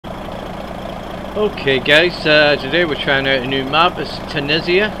Okay guys, today we're trying out a new map. It's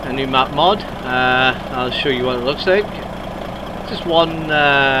Tunisia, a new map mod. I'll show you what it looks like. Just one,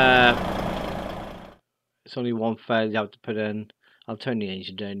 it's only one file you have to put in. I'll turn the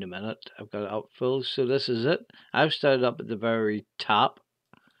engine down in a minute. I've got it up full, so this is it. I've started up at the very top,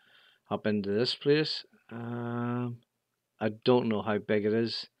 up into this place. I don't know how big it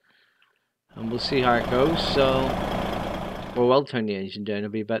is, and we'll see how it goes. So we'll turn the engine down a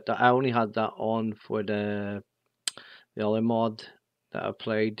wee bit. I only had that on for the other mod that I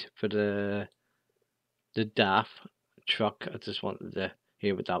played for the DAF truck. I just wanted to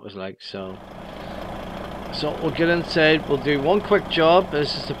hear what that was like. So we'll get inside. We'll do one quick job.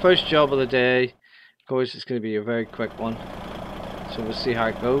 This is the first job of the day. Of course, it's going to be a very quick one. So we'll see how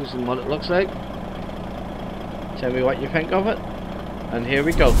it goes and what it looks like. Tell me what you think of it. And here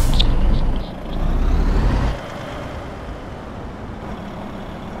we go.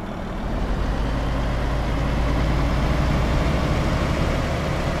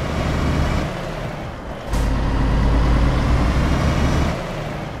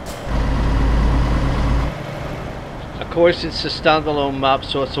 Of course, it's a standalone map,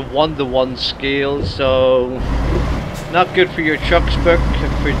 so it's a 1-to-1 scale, so not good for your truck's book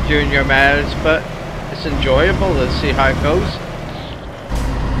for doing your miles, but it's enjoyable. Let's see how it goes.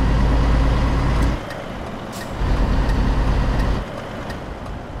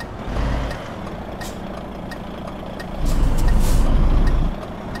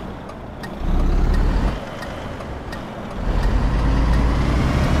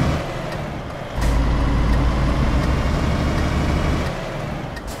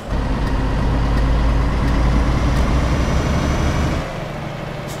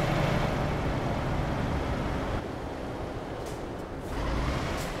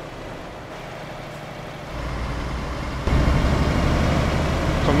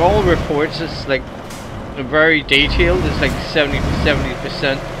 From all reports, it's like very detailed. It's like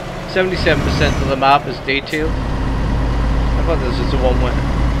 77% of the map is detailed. I thought this was the one with.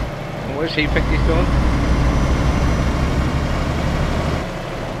 Where's he think he's going?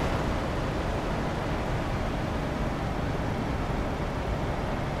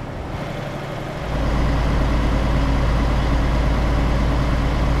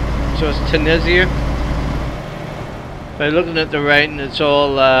 So it's Tunisia. By looking at the writing, it's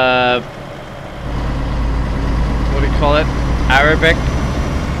all what do you call it? Arabic.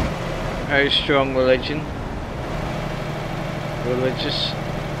 Very strong religion. Religious.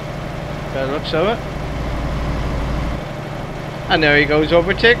 By the looks of it. And there he goes,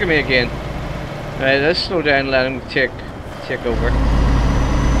 overtaking me again. Right, let's slow down and let him take over.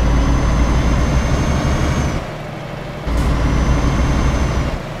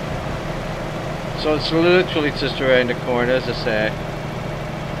 So it's literally just around the corner, as I say.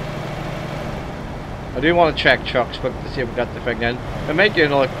 I do want to check trucks, but to see if we got the thing in. I might do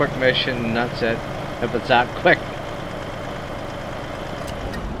another quick mission and that's it, if it's that quick.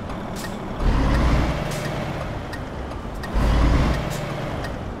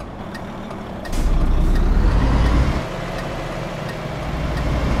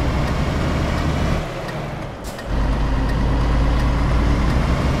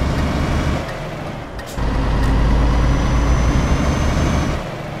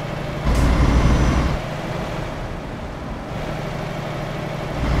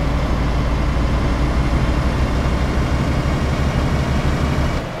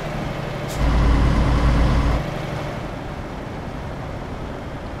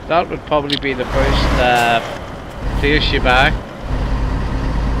 That would probably be the first place you buy.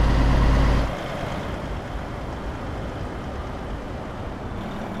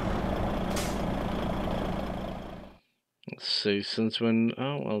 Let's see, since when...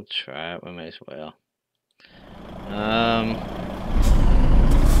 Oh, we'll try it, we may as well.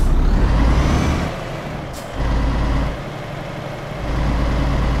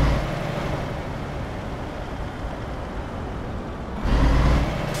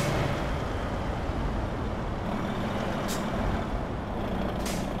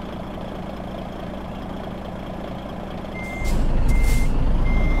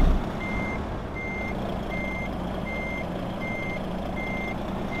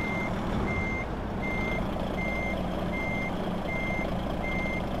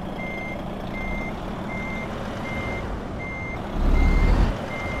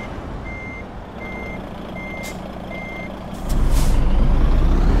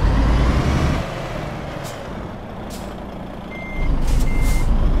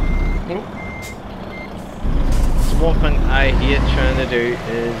 One thing I hate trying to do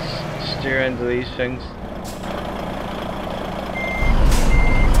is steer into these things.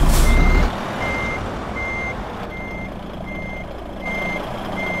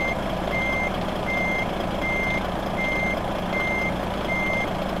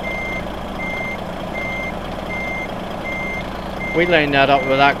 we line that up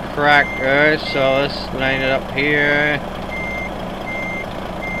with that crack there, so let's line it up here.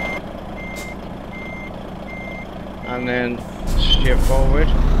 And then straight forward.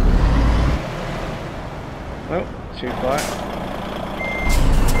 Oh, too far.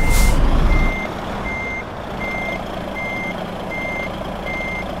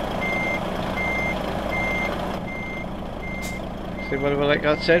 See what we like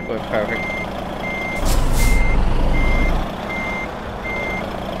that said? We're perfect.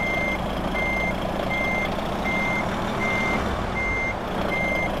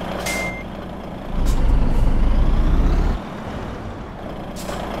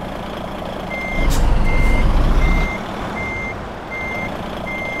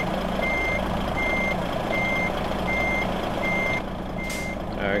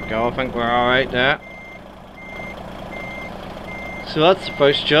 There we go, I think we're alright there. So that's the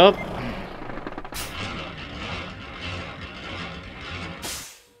first job.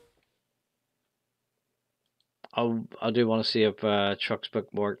 I do want to see if Truck's Book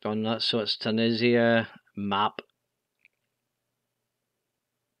worked on that. So it's Tunisia Map.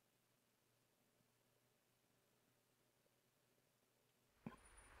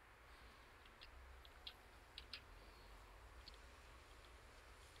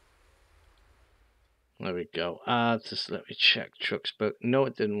 There we go. Just let me check Truck's Book. No,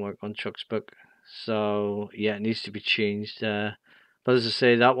 it didn't work on Truck's Book. So yeah, it needs to be changed. But as I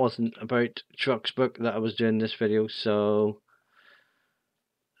say, that wasn't about Truck's Book that I was doing this video. So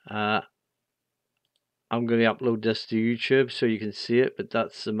I'm going to upload this to YouTube so you can see it. But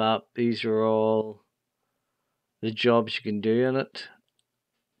that's the map. These are all the jobs you can do in it.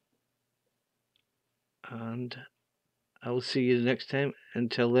 And I will see you the next time.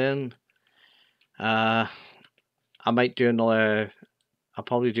 Until then, I might do another. I'll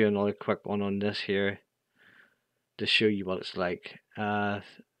probably do another quick one on this here to show you what it's like.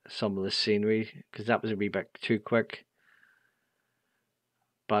 Some of the scenery, because that was a wee bit too quick.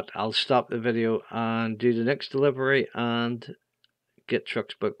 But I'll stop the video and do the next delivery and get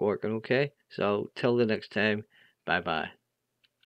Truck's Book working. Okay, so till the next time, bye bye.